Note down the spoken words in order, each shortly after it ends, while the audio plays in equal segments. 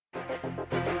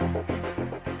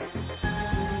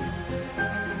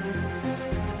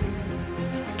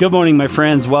Good morning, my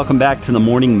friends. Welcome back to the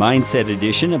Morning Mindset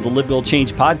edition of the Live Build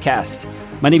Change podcast.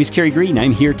 My name is Kerry Green.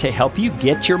 I'm here to help you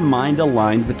get your mind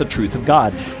aligned with the truth of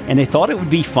God. And I thought it would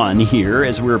be fun here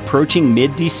as we're approaching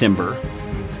mid-December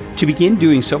to begin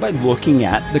doing so by looking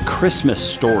at the Christmas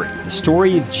story, the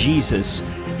story of Jesus'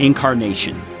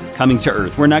 incarnation, coming to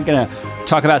earth. We're not going to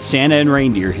talk about Santa and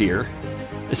reindeer here.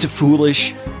 It's a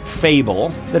foolish fable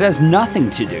that has nothing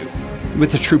to do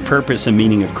with the true purpose and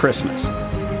meaning of Christmas.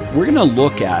 We're going to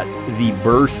look at the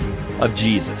birth of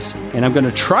Jesus, and I'm going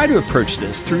to try to approach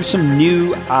this through some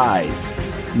new eyes,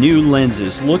 new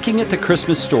lenses, looking at the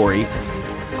Christmas story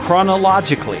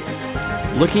chronologically,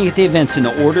 looking at the events in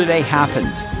the order they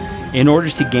happened in order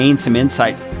to gain some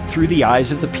insight through the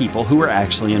eyes of the people who were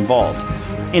actually involved.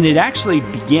 And it actually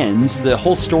begins, the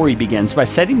whole story begins by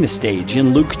setting the stage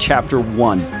in Luke chapter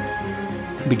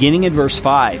 1, beginning in verse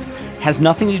 5. Has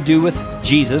nothing to do with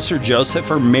Jesus or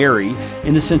Joseph or Mary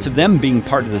in the sense of them being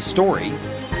part of the story.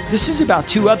 This is about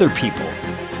two other people,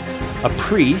 a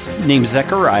priest named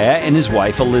Zechariah and his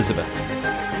wife Elizabeth.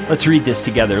 Let's read this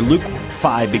together. Luke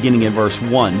 5, beginning in verse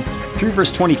 1 through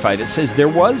verse 25, it says, "There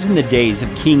was in the days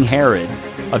of King Herod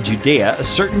of Judea a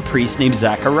certain priest named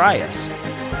Zacharias,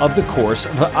 of the course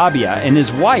of Abia, and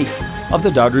his wife of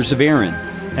the daughters of Aaron,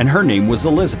 and her name was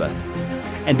Elizabeth.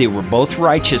 And they were both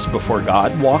righteous before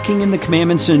God, walking in the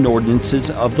commandments and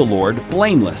ordinances of the Lord,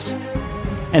 blameless.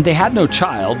 And they had no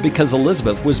child, because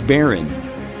Elizabeth was barren,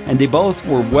 and they both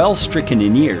were well stricken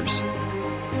in years.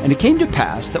 And it came to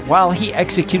pass that while he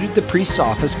executed the priest's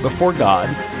office before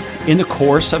God in the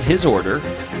course of his order,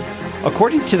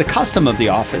 according to the custom of the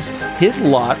office, his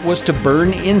lot was to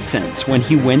burn incense when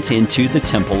he went into the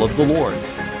temple of the Lord.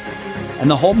 And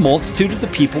the whole multitude of the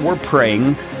people were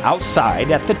praying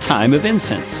outside at the time of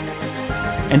incense.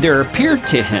 And there appeared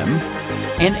to him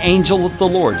an angel of the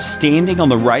Lord standing on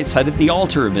the right side of the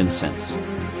altar of incense.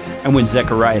 And when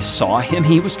Zechariah saw him,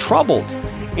 he was troubled,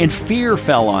 and fear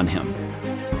fell on him.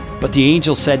 But the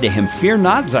angel said to him, Fear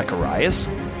not, Zacharias,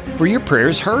 for your prayer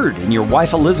is heard, and your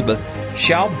wife Elizabeth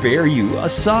shall bear you a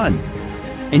son,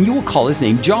 and you will call his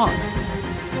name John.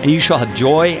 And you shall have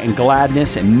joy and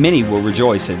gladness, and many will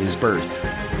rejoice at his birth.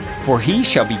 For he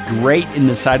shall be great in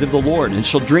the sight of the Lord, and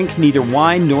shall drink neither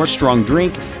wine nor strong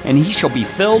drink, and he shall be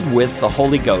filled with the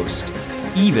Holy Ghost,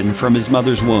 even from his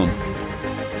mother's womb.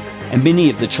 And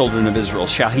many of the children of Israel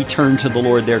shall he turn to the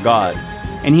Lord their God,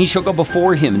 and he shall go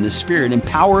before him in the spirit and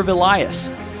power of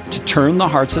Elias, to turn the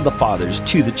hearts of the fathers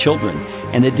to the children,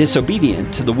 and the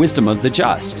disobedient to the wisdom of the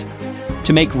just,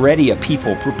 to make ready a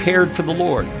people prepared for the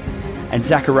Lord. And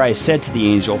Zacharias said to the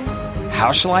angel,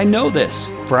 How shall I know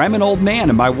this? For I am an old man,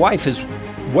 and my wife is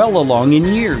well along in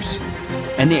years.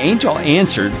 And the angel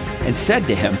answered and said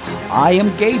to him, I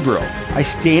am Gabriel. I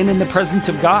stand in the presence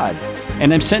of God,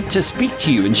 and am sent to speak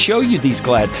to you and show you these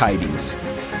glad tidings.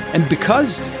 And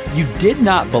because you did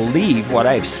not believe what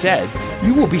I have said,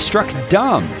 you will be struck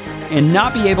dumb and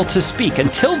not be able to speak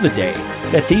until the day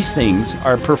that these things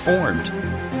are performed.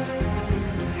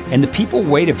 And the people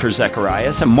waited for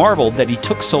Zacharias and marveled that he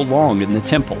took so long in the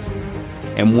temple.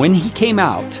 And when he came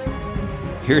out,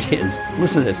 here it is,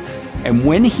 listen to this. And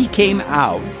when he came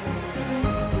out,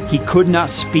 he could not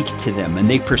speak to them, and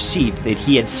they perceived that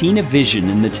he had seen a vision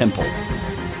in the temple.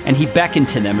 And he beckoned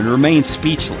to them and remained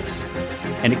speechless.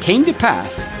 And it came to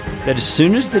pass that as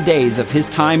soon as the days of his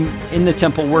time in the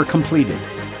temple were completed,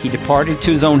 he departed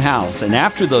to his own house. And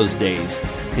after those days,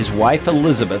 his wife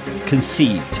Elizabeth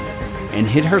conceived, and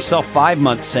hid herself 5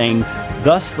 months, saying,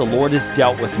 Thus the Lord has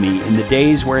dealt with me in the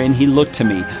days wherein he looked to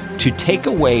me, to take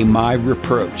away my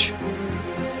reproach.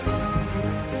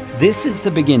 This is the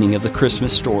beginning of the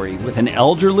Christmas story, with an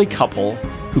elderly couple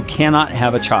who cannot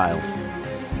have a child.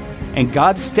 And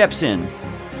God steps in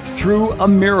through a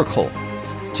miracle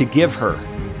to give her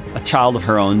a child of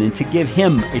her own, and to give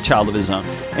him a child of his own.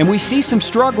 And we see some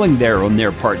struggling there on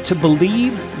their part to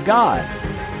believe God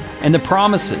and the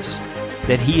promises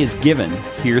that he has given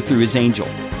here through his angel.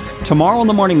 Tomorrow in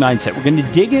the Morning Mindset, we're going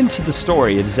to dig into the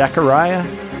story of Zechariah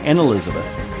and Elizabeth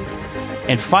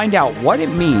and find out what it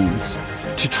means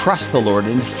to trust the Lord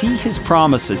and see his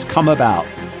promises come about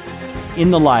in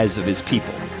the lives of his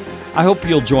people. I hope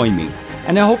you'll join me,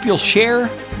 and I hope you'll share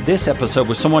this episode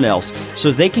with someone else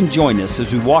so they can join us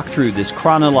as we walk through this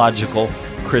chronological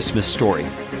Christmas story.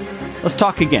 Let's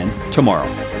talk again tomorrow.